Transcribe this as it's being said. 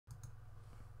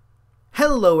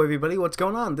Hello everybody, what's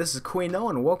going on? This is Quino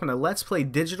and welcome to Let's Play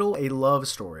Digital, a love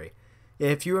story.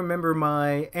 If you remember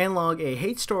my Analog, a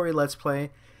hate story Let's Play,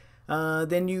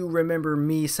 then you remember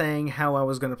me saying how I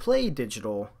was going to play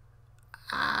Digital,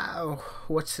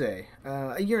 what's today?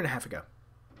 A year and a half ago.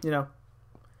 You know,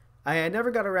 I never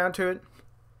got around to it.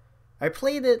 I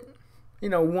played it,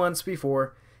 once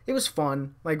before. It was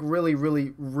fun, like really,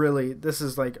 this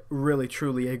is like really,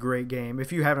 truly a great game.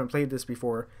 If you haven't played this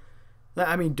before,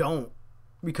 I mean, don't.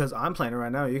 Because I'm playing it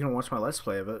right now, you can watch my Let's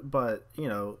Play of it, but,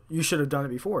 you should have done it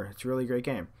before. It's a really great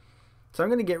game. So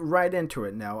I'm going to get right into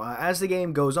it now. As the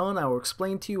game goes on, I will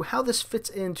explain to you how this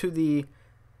fits into the...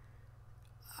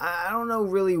 I don't know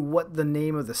really what the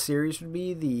name of the series would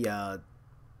be. The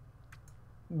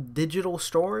Digital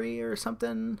Story or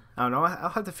something? I don't know. I'll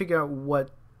have to figure out what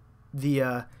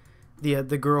the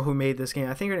girl who made this game...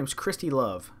 I think her name's Christy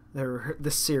Love.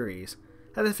 This series.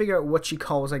 I have to figure out what she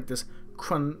calls like this...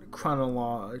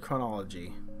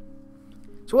 chronology.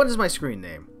 So what is my screen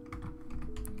name?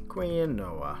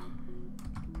 Quinoa.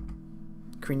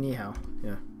 Quinihao.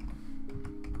 Yeah.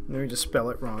 Let me just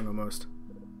spell it wrong almost.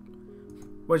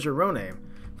 What's your real name?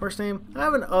 First name? I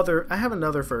have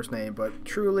another first name, but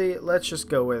truly, let's just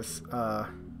go with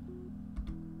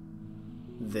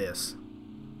this.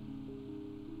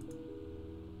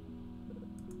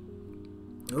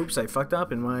 Oops, I fucked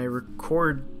up and my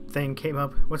record thing came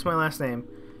up. What's my last name?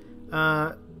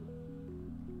 I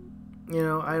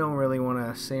don't really want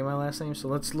to say my last name, so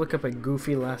let's look up a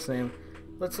goofy last name.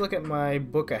 Let's look at my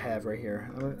book I have right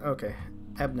here. Okay,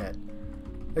 Abnet.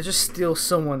 Let's just steal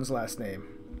someone's last name.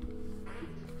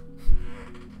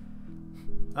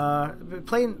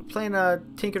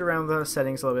 Tinkered around the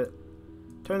settings a little bit.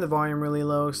 Turn the volume really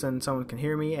low so then someone can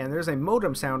hear me, and there's a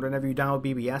modem sound whenever you download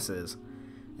BBS's.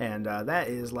 And that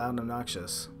is loud and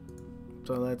obnoxious.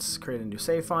 So let's create a new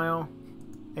save file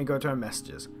and go to our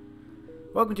messages.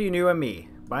 Welcome to You and Me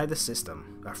by the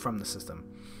system, from the system.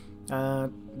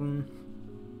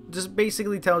 Just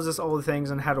basically tells us all the things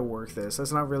on how to work this.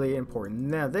 That's not really important.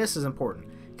 Now this is important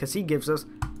because he gives us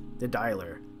the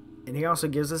dialer, and he also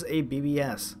gives us a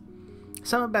BBS.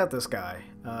 Something about this guy.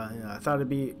 I thought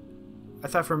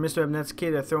for Mr. Abnet's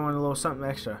kid to throw in a little something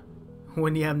extra.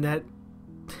 When the Abnet,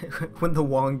 when the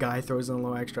Wong guy throws in a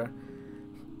little extra.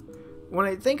 When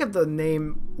I think of the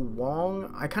name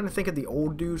Wong, I kind of think of the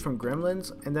old dude from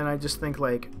Gremlins, and then I just think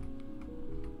like,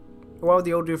 why would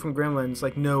the old dude from Gremlins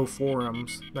like know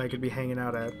forums that I could be hanging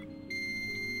out at?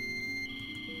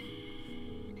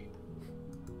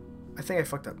 I think I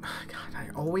fucked up. God, I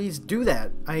always do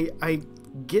that. I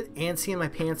get antsy in my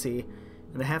pantsy,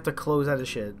 and I have to close out of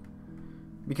shit.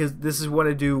 Because this is what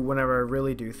I do whenever I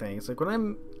really do things. Like when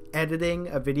I'm editing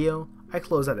a video, I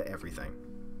close out of everything.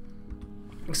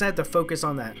 Because I have to focus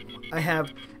on that. I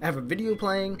have a video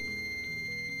playing,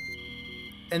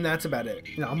 and that's about it.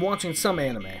 I'm watching some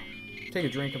anime. Take a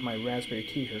drink of my raspberry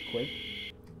tea here quick.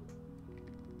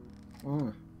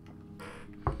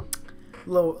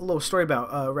 Little story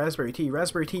about raspberry tea.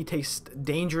 Raspberry tea tastes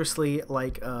dangerously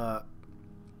like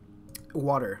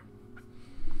water.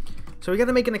 So we got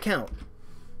to make an account.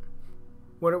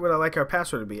 What would I like our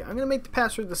password to be? I'm going to make the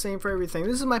password the same for everything.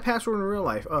 This is my password in real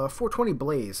life. 420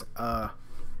 Blaze.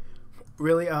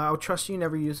 Really? I'll trust you,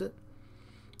 never use it.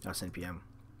 That's NPM.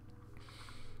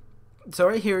 So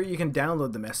right here, you can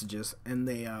download the messages, and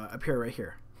they appear right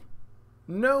here.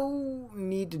 No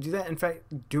need to do that. In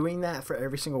fact, doing that for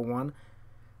every single one,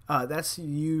 that's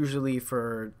usually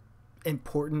for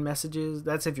important messages.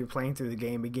 That's if you're playing through the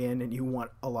game again and you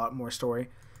want a lot more story.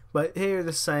 But here,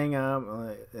 this is saying,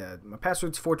 my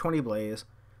password's 420 Blaze.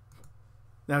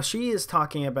 Now, she is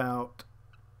talking about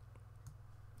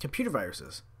computer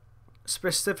viruses.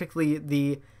 Specifically,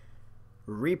 the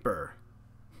Reaper.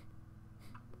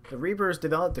 The Reaper is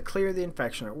developed to clear the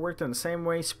infection. It worked in the same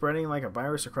way, spreading like a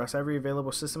virus across every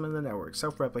available system in the network,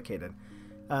 self-replicated.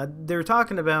 They're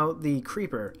talking about the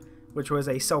Creeper, which was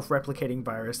a self-replicating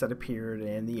virus that appeared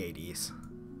in the 80s.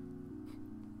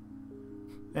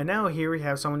 And now here we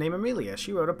have someone named Amelia.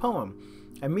 She wrote a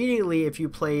poem. Immediately, if you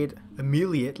played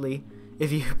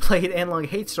Analog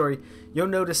Hate Story, you'll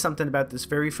notice something about this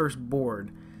very first board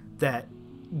that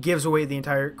gives away the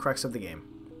entire crux of the game.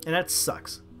 And that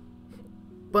sucks.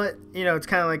 But, it's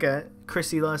kind of like a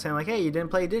Christy Love saying like, hey, you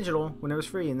didn't play Digital when it was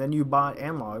free, and then you bought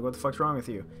Analog. What the fuck's wrong with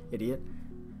you, idiot?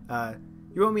 You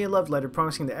wrote me a love letter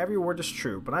promising that every word is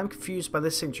true, but I'm confused by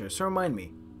this signature, so remind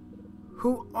me.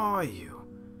 Who are you?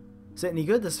 Is it any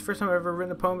good? This is the first time I've ever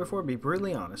written a poem before. Be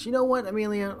brutally honest. You know what,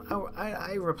 Amelia?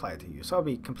 I replied to you, so I'll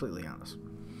be completely honest.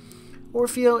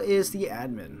 Orfeo is the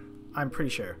admin. I'm pretty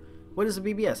sure. What is a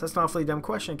BBS? That's an awfully dumb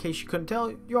question. In case you couldn't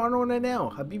tell, you're on one right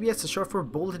now. A BBS is short for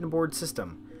Bulletin Board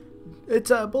System.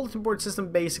 It's a bulletin board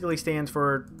system. Basically stands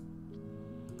for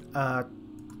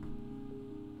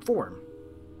form,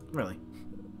 really.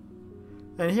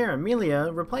 And here, Amelia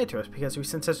replied to us because we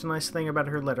sent such a nice thing about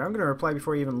her letter. I'm going to reply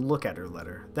before you even look at her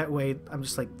letter. That way, I'm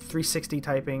just like 360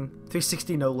 typing,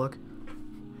 360 no look.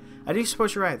 I do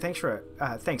suppose you're right.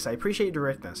 Thanks. I appreciate your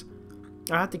directness.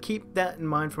 I'll have to keep that in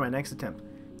mind for my next attempt.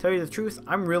 Tell you the truth,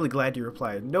 I'm really glad you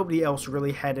replied. Nobody else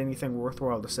really had anything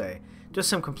worthwhile to say. Just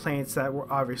some compliments that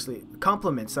were obviously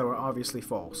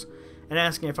false. And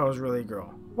asking if I was really a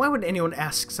girl. Why would anyone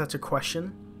ask such a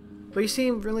question? But you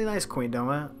seem really nice, Queen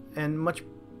Doma, and much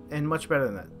better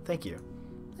than that. Thank you.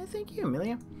 Thank you,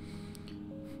 Amelia.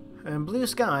 And Blue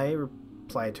Sky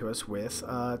replied to us with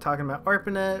talking about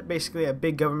ARPANET, basically a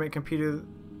big government computer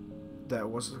that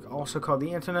was also called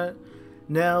the Internet.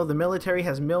 Now the military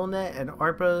has Milnet, and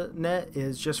ARPANET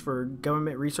is just for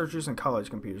government researchers and college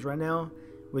computers. Right now,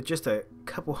 with just a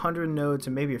couple hundred nodes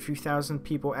and maybe a few thousand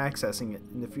people accessing it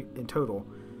in total,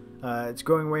 it's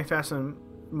growing way faster than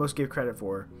most give credit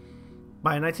for.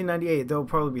 By 1998, there will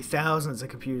probably be thousands of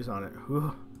computers on it.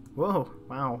 Whoa,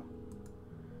 wow.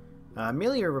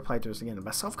 Amelia replied to us again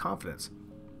about self-confidence.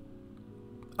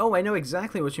 Oh, I know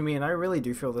exactly what you mean. I really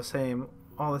do feel the same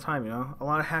all the time, you know. A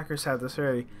lot of hackers have this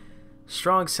very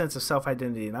strong sense of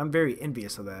self-identity, and I'm very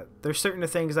envious of that. There's certain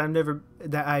things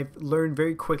that I've learned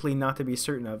very quickly not to be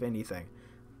certain of anything.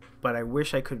 But I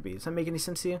wish I could be. Does that make any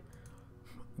sense to you?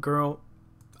 Girl,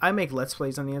 I make Let's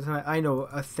Plays on the internet. I know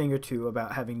a thing or two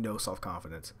about having no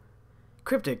self-confidence.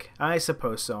 Cryptic, I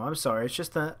suppose so. I'm sorry. It's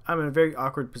just that I'm in a very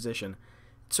awkward position.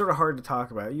 It's sort of hard to talk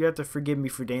about. You have to forgive me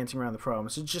for dancing around the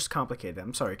problems. It's just complicated.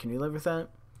 I'm sorry. Can you live with that?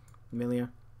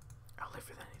 Amelia? I'll live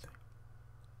with anything.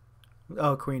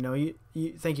 Oh, Queen, no. You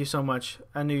thank you so much.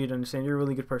 I knew you'd understand. You're a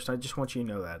really good person. I just want you to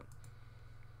know that.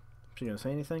 So you gonna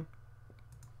say anything?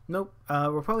 Nope.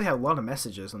 We'll probably have a lot of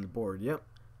messages on the board. Yep.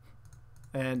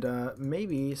 And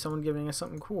maybe someone giving us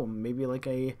something cool. Maybe like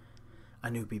a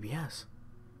new BBS.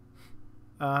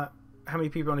 How many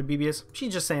people on a BBS?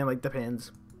 She's just saying, like,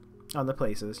 depends on the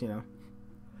places, you know.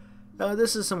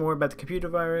 This is some more about the computer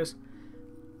virus.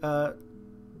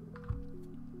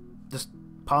 Just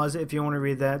pause it if you want to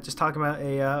read that. Just talking about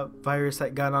a virus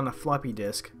that got on a floppy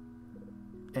disk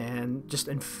and just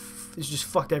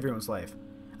fucked everyone's life.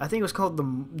 I think it was called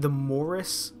the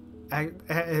Morris.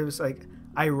 It was like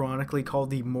ironically called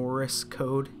the Morris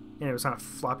code, and it was on a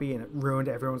floppy, and it ruined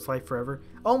everyone's life forever.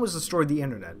 Almost destroyed the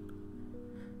internet.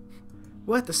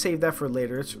 We'll have to save that for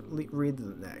later. Let's read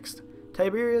the next.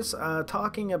 Tiberius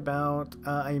talking about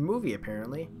a movie,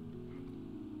 apparently.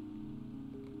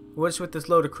 What's with this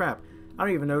load of crap? I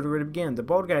don't even know where to begin. The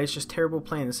bald guy is just terrible,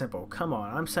 plain and simple. Come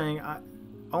on,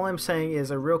 all I'm saying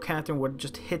is a real captain would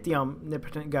just hit the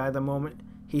omnipotent guy the moment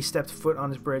he stepped foot on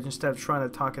his bridge instead of trying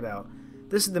to talk it out.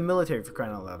 This is the military, for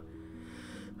crying out loud.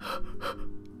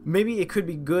 Maybe it could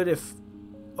be good if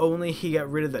only he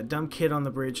got rid of that dumb kid on the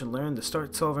bridge and learned to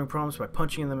start solving problems by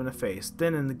punching them in the face,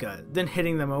 then in the gut, then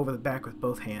hitting them over the back with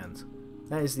both hands.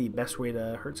 That is the best way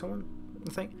to hurt someone,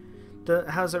 I think.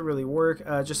 How does that really work?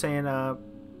 Just saying,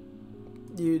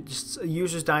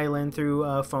 users dial in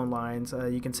through phone lines.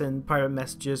 You can send private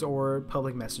messages or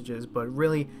public messages, but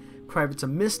really, private's a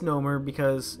misnomer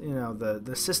because, you know,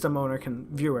 the system owner can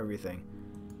view everything.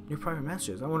 Your private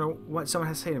messages. I wonder what someone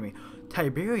has to say to me.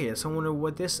 Tiberius, I wonder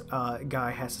what this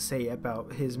guy has to say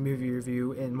about his movie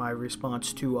review and my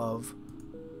response to of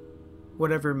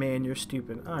whatever, man, you're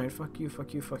stupid. Alright, fuck you,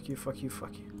 fuck you, fuck you, fuck you,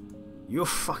 fuck you. You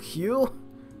fuck you?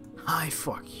 I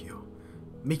fuck you.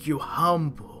 Make you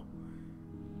humble.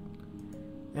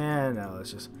 And now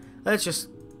let's just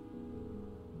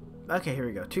okay, here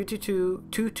we go.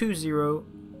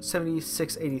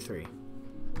 220-7683.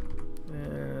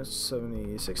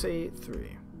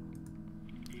 7683.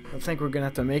 I think we're gonna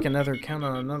have to make another account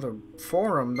on another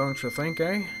forum, don't you think,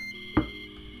 eh?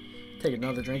 Take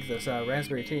another drink of this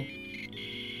raspberry tea.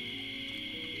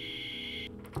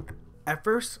 At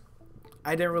first,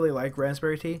 I didn't really like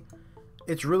raspberry tea.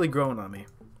 It's really growing on me.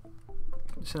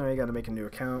 So now I gotta make a new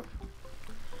account.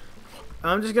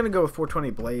 I'm just gonna go with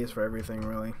 420 Blaze for everything,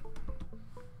 really.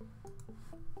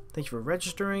 Thank you for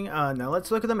registering. Now let's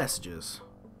look at the messages.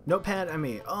 Notepad,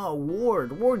 oh,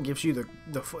 Ward. Ward gives you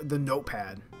the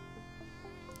notepad,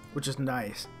 which is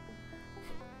nice.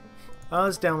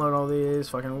 Let's download all these,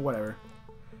 fucking whatever.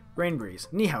 Rain Breeze.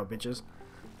 Ni hao, bitches.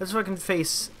 Let's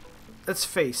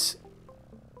face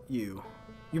you.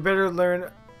 You better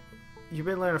learn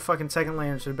a fucking second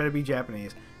language, so it better be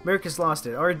Japanese. America's lost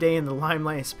it. Our day in the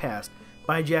limelight is past.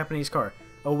 Buy a Japanese car.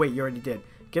 Oh wait, you already did.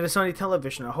 Get a Sony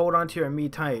television and hold on to your me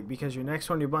tight, because your next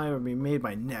one you buy will be made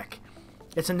by Neck.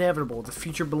 It's inevitable. The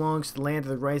future belongs to the land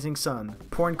of the rising sun.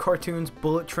 Porn cartoons,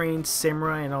 bullet trains,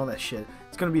 samurai, and all that shit.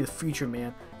 It's gonna be the future,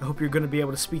 man. I hope you're gonna be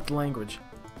able to speak the language.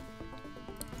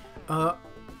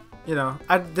 You know,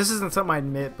 this isn't something I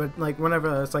admit, but like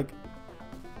whenever it's like,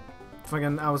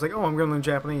 fucking, I was like, oh, I'm gonna learn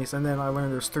Japanese, and then I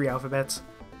learned there's 3 alphabets.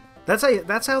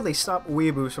 That's how they stop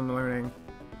weeaboos from learning.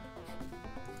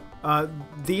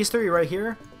 These 3 right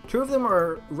here, 2 of them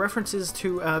are references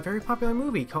to a very popular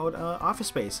movie called Office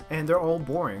Space, and they're all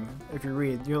boring. If you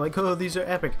read, you're like, oh, these are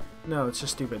epic. No, it's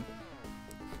just stupid.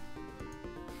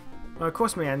 Of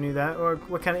course, man, I knew that. Or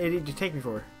what kind of idiot did you take me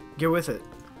for? Get with it.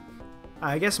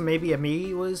 I guess maybe a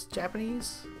me was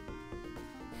Japanese.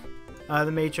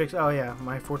 The Matrix. Oh yeah,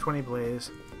 my 420 Blaze.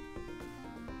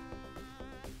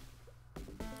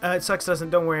 It sucks,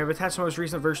 doesn't? Don't worry, I've attached the most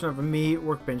recent version of a Me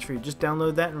Workbench for you. Just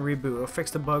download that and reboot. It'll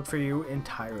fix the bug for you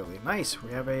entirely. Nice,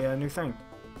 we have a new thing.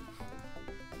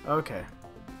 Okay.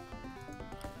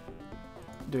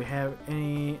 Do we have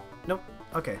any... Nope.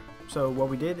 Okay, so what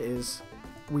we did is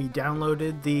we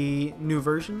downloaded the new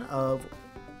version of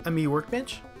a Me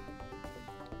Workbench.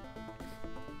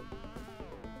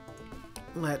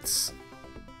 Let's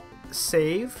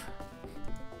save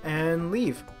and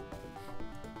leave.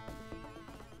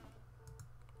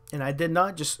 And I did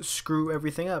not just screw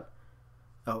everything up.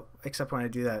 Oh, except when I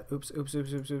do that. Oops, oops,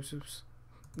 oops, oops, oops, oops.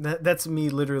 That's me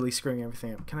literally screwing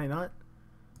everything up. Can I not?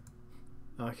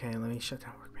 Okay, let me shut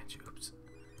down Workbench. Oops.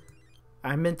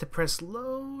 I meant to press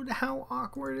load. How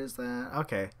awkward is that?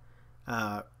 Okay.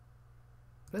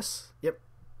 This? Yep.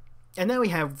 And now we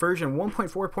have version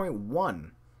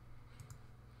 1.4.1.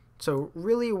 So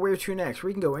really, where to next?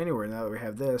 We can go anywhere now that we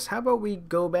have this. How about we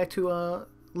go back to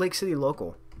Lake City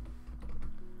Local?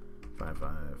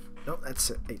 55. No, that's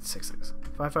 866.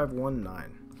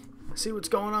 5519. See what's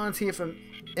going on. See if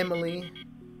Emily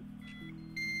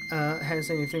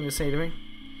has anything to say to me.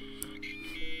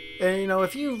 And you know,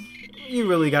 if you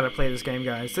really got to play this game,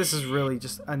 guys. This is really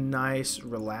just a nice,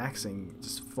 relaxing,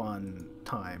 just fun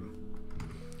time.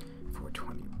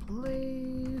 420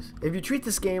 Blaze. If you treat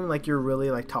this game like you're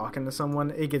really like talking to someone,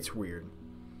 it gets weird.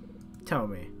 Tell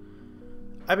me.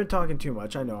 I've been talking too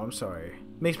much. I know. I'm sorry.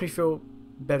 Makes me feel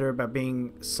better about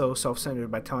being so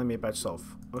self-centered by telling me about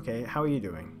yourself. Okay, how are you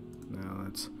doing? Now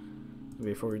let's,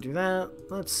 before we do that,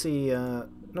 let's see.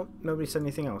 Nope, nobody said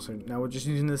anything else. Now we're just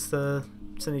using this to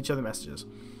send each other messages.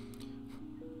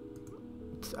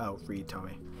 Oh, read, tell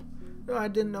me. No, I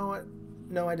didn't know it.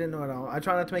 No, I didn't know at all. I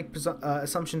try not to make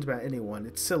assumptions about anyone.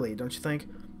 It's silly, don't you think?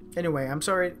 Anyway, I'm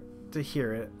sorry to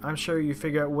hear it. I'm sure you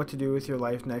figure out what to do with your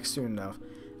life next soon enough.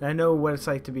 And I know what it's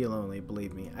like to be lonely,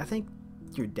 believe me. I think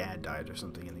your dad died or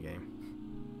something in the game.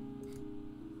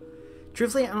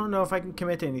 Truthfully, I don't know if I can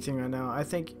commit to anything right now. I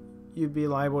think you'd be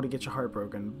liable to get your heart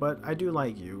broken, but I do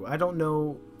like you. I don't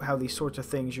know how these sorts of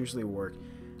things usually work.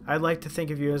 I'd like to think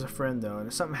of you as a friend, though, and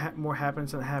if something more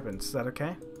happens, then it happens. Is that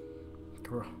okay?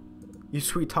 Girl, you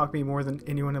sweet talk me more than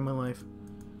anyone in my life.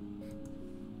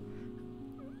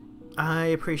 I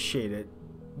appreciate it.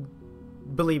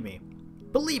 Believe me.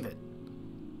 Believe it!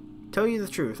 Tell you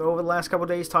the truth, over the last couple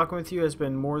days, talking with you has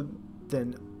been more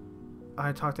than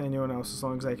I talked to anyone else as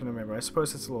long as I can remember. I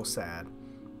suppose it's a little sad.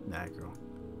 Nah, girl.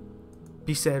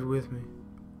 Be sad with me.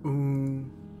 Ooh.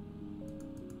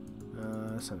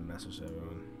 Send a message to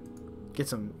everyone. Get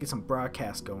some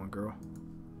broadcast going, girl.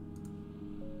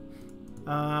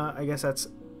 I guess that's...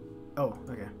 Oh,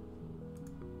 okay.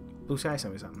 Blue Sky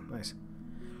sent me something. Nice.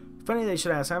 Funny they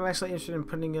should ask. I'm actually interested in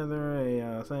putting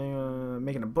together a thing,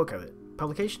 making a book of it.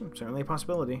 Publication? Certainly a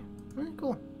possibility.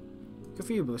 Cool. Good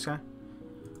for you, Blue Sky.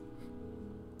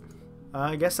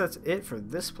 I guess that's it for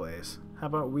this place. How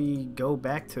about we go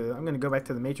back to... I'm going to go back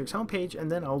to the Matrix homepage,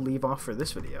 and then I'll leave off for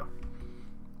this video.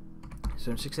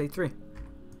 Sim 683.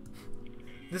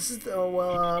 This is...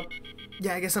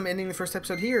 yeah, I guess I'm ending the first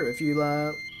episode here. If you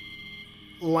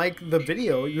like the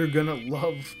video, you're going to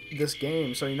love this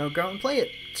game. So, you know, go out and play it.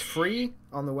 It's free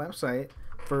on the website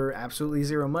for absolutely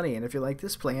zero money. And if you like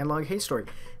this, play Analog Hate Story.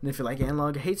 And if you like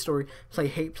Analog Hate Story, play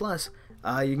Hate Plus.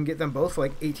 You can get them both for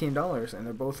like $18, and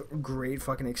they're both great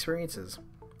fucking experiences.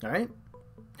 Alright?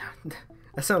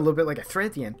 That sounded a little bit like a threat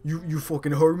at the end. You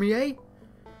fucking heard me, eh?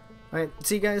 Alright,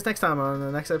 see you guys next time on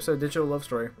the next episode of Digital Love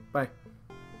Story. Bye.